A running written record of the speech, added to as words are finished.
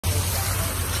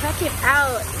check it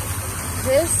out.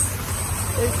 This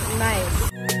is nice.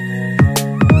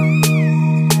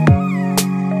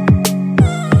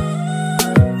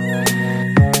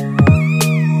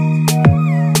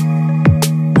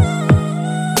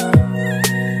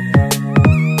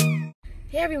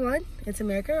 Hey everyone, it's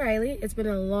America Riley. It's been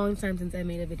a long time since I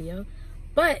made a video,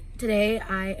 but today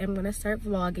I am gonna start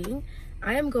vlogging.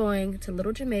 I am going to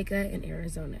Little Jamaica in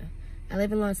Arizona. I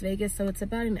live in Las Vegas, so it's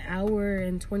about an hour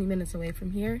and 20 minutes away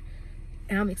from here,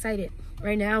 and I'm excited.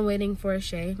 Right now I'm waiting for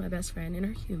Shay, my best friend, and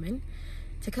her human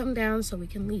to come down so we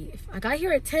can leave. I got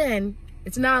here at 10.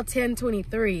 It's now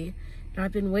 10:23, and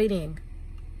I've been waiting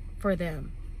for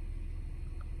them.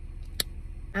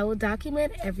 I will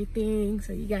document everything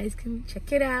so you guys can check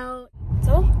it out.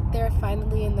 So they're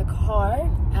finally in the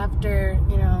car after,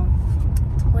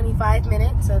 25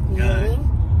 minutes of me waiting.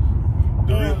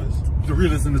 The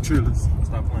realest and the trillest.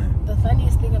 Stop playing. The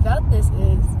funniest thing about this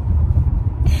is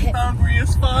hungry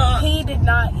as fuck. He did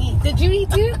not eat. Did you eat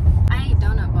too? I ate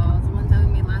donut balls, the ones that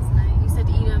we made last night. You said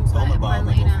to eat them, so Donut balls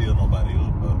ain't gonna feel nobody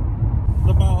up, bro.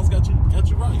 The balls got you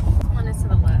right. One is to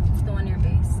the left. It's the one near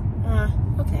base.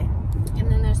 Okay. And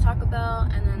then there's Taco Bell,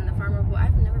 and then the Farmer Boy.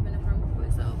 I've never been a Farmer Boy,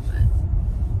 so, but.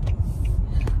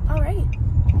 All right.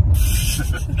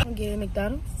 I'm getting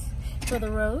McDonald's for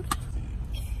the road.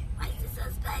 Why is it so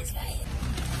spicy?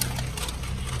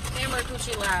 Camera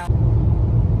coochie loud.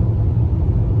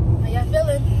 How y'all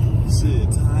feeling?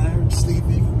 Shit, tired,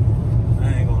 sleepy. I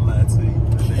ain't gonna lie to you.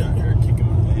 They out here kicking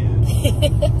my ass.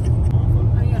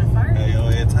 Oh, you got a fart? Hey, yo,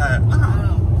 head tired. Oh,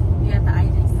 you got the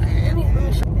itis. Let me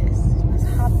show this. Let's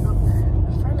hop up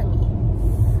in front of me.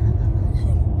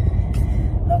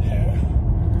 Okay.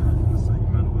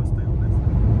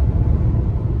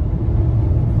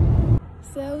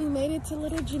 So we made it to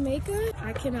Little Jamaica.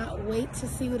 I cannot wait to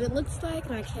see what it looks like,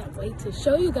 and I can't wait to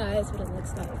show you guys what it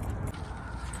looks like.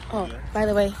 Oh, by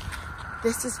the way,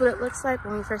 this is what it looks like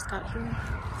when we first got here.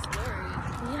 Scary.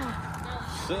 Yeah.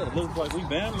 Shit, it looks like we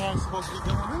damn long supposed to be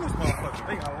going in this motherfucker.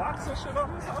 They got locks and shit on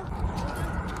this house.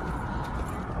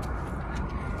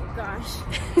 Gosh.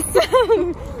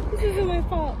 This isn't my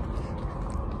fault.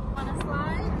 Wanna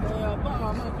slide? Yeah, no,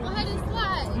 I'm not Go ahead and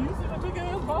slide. You see that big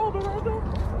ass boulder right there?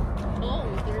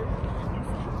 Boulder.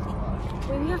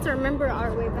 Wait, we have to remember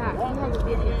our way back. We have a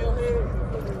video.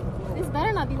 This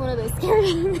better not be one of those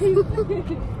scary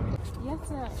movies. You have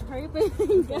to hurry up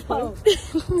and go.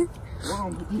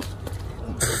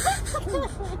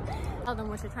 Tell them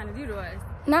what you're trying to do to us.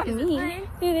 Not me.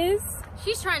 It is.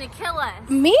 She's trying to kill us.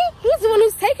 Me? Who's the one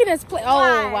who's taking us? Oh,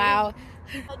 Why? wow.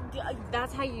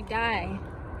 That's how you die.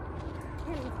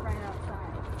 Right outside.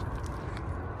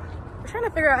 We're trying to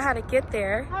figure out how to get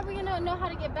there. How are we gonna know how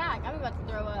to get back? I'm about to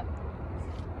throw up.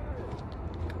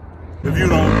 If you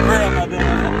don't grab my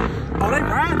damn, oh, they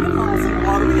riding them hoes in the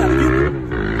water. We gotta get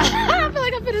them. I feel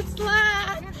like I'm gonna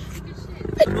slide.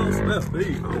 Little Smith, there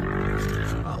you go.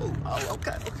 Oh,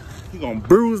 okay. You gonna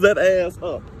bruise that ass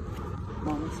up. Come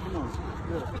on.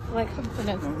 Yeah. Like, I'm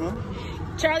gonna...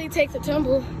 Charlie takes a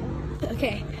tumble.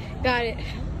 Okay, got it.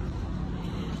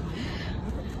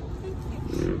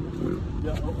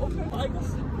 Yeah,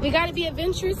 okay. We gotta be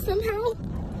adventurous somehow.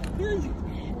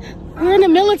 We're in the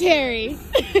military.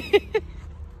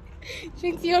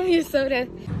 Jinx, you owe me a soda.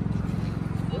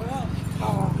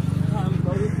 Oh.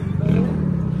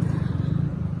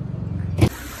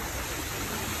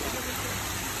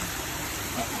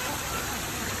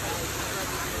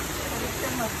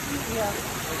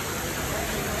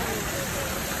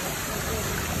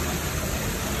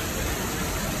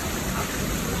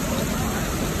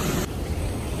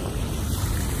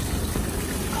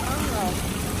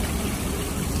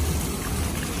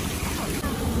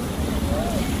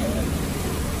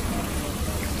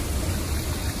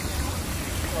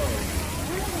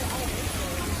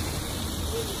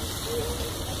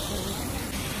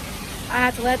 I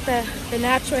had to let the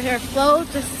natural hair flow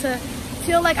just to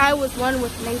feel like I was one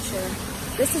with nature.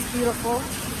 This is beautiful.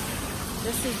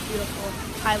 This is beautiful.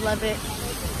 I love it.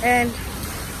 And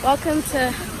welcome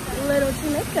to Little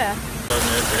Jamaica.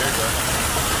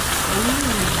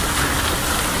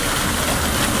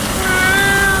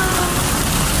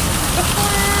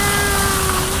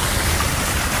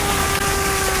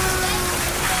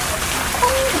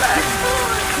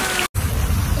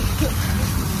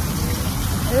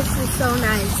 This is so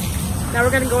nice. Now we're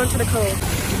gonna go into the cove.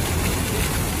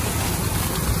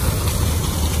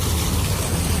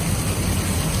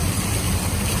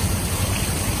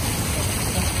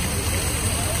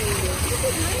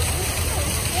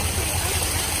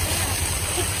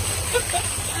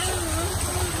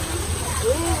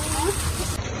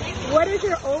 What is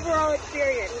your overall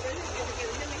experience?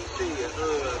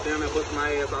 Down there busting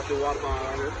my ass off the waterfall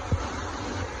out here.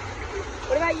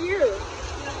 What about you?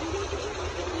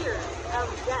 Here.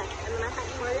 Yes. And then I had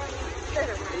more than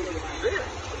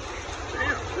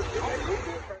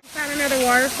Found another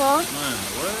waterfall. Man,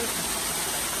 what?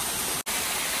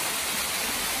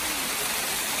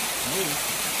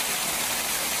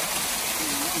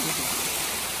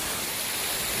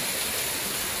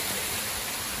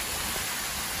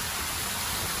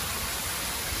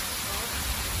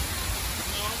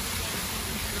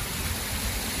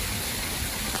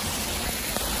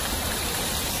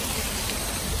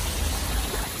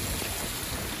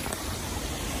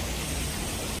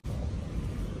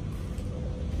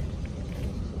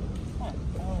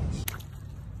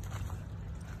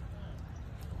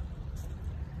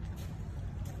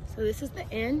 So this is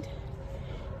the end.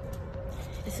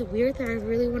 Is it weird that I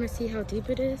really want to see how deep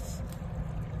it is?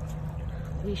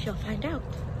 We shall find out.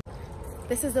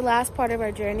 This is the last part of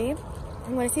our journey.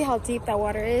 I'm going to see how deep that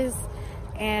water is,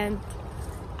 and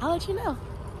I'll let you know.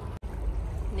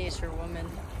 nature woman.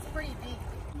 It's pretty deep.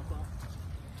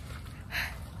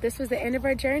 This was the end of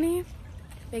our journey.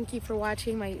 Thank you for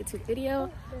watching my YouTube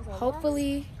video.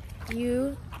 Hopefully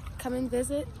you come and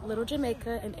visit Little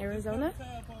Jamaica in Arizona.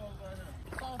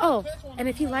 Oh, and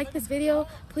if you like this video,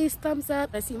 please thumbs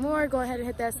up. To see more, go ahead and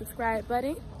hit that subscribe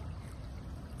button.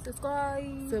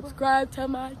 Subscribe to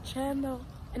my channel,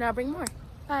 and I'll bring more.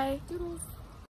 Bye. Doodles.